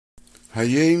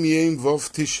Hayom Yom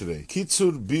Vov Tishrei.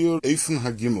 Kitzur Biur Eifen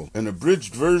Hagimel. An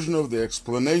abridged version of the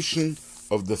explanation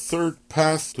of the third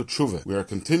path to teshuvah. We are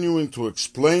continuing to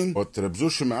explain what Rebbe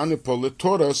Rashab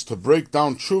taught us to break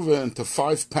down teshuvah into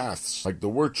 5 paths. Like the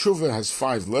word teshuvah has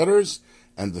 5 letters,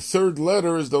 and the third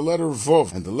letter is the letter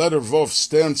Vov. And the letter Vov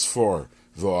stands for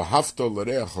V'ahavta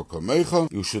l'reacha kamecha.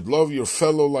 You should love your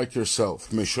fellow like yourself.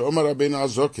 As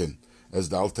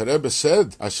the Alter Rebbe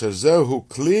said, Asher zehu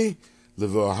kli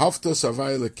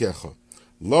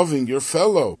loving your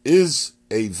fellow is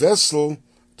a vessel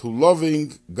to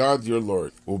loving God your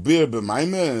Lord. And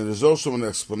it is also an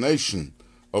explanation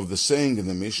of the saying in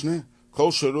the Mishnah,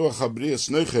 one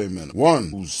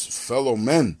whose fellow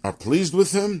men are pleased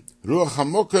with him, the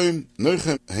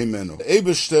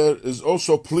Eibishter is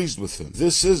also pleased with him.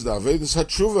 This is the Avedas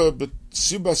HaTeshuvah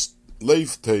b'sibas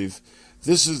leiv tev.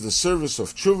 This is the service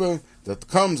of teshuvah that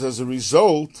comes as a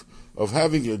result of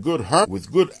having a good heart with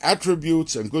good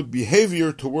attributes and good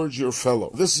behavior towards your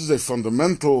fellow. This is a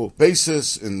fundamental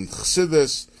basis in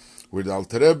Chassidus, where the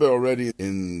Alter Rebbe already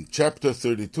in chapter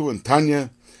 32 in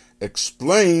Tanya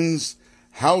explains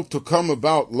how to come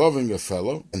about loving a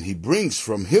fellow. And he brings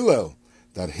from Hillel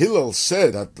that Hillel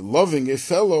said that loving a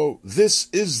fellow, this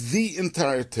is the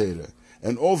entire Torah.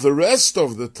 And all the rest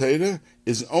of the Torah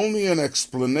is only an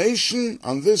explanation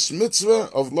on this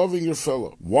mitzvah of loving your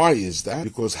fellow. Why is that?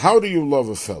 Because how do you love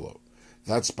a fellow?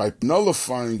 That's by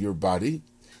nullifying your body,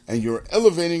 and you're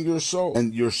elevating your soul.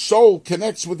 And your soul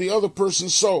connects with the other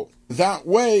person's soul. That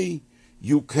way,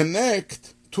 you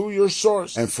connect to your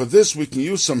source. And for this, we can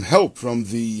use some help from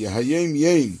the Hayom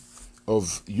Yom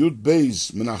of Yud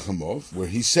Beis Menachemov, where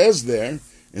he says there,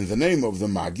 in the name of the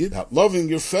Magid, that loving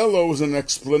your fellow is an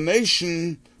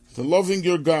explanation to loving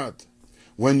your God.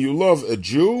 When you love a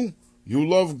Jew, you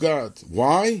love God.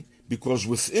 Why? Because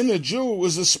within a Jew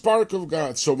is a spark of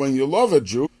God. So when you love a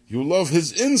Jew, you love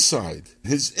his inside.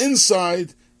 His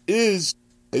inside is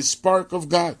a spark of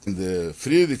God. And the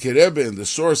Frierdiker Rebbe in the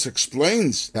source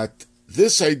explains that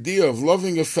this idea of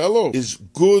loving a fellow is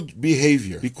good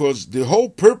behavior, because the whole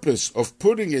purpose of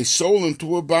putting a soul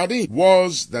into a body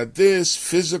was that this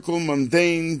physical,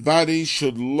 mundane body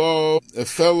should love a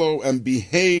fellow and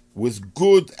behave with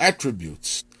good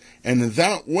attributes. And in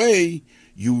that way,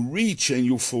 you reach and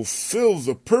you fulfill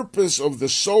the purpose of the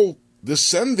soul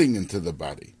descending into the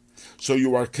body. So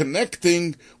you are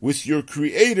connecting with your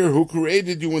Creator who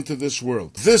created you into this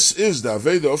world. This is the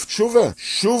Aveda of Teshuvah.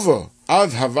 Teshuvah ad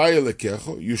havaya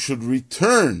lekecho. You should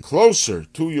return closer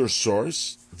to your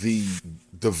source. The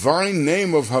divine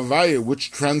name of Havaya,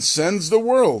 which transcends the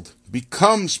world,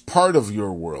 becomes part of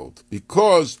your world,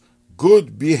 because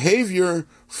good behavior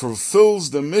fulfills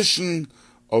the mission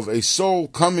of a soul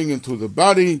coming into the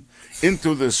body,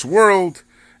 into this world,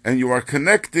 and you are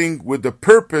connecting with the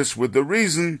purpose, with the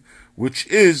reason, which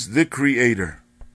is the Creator.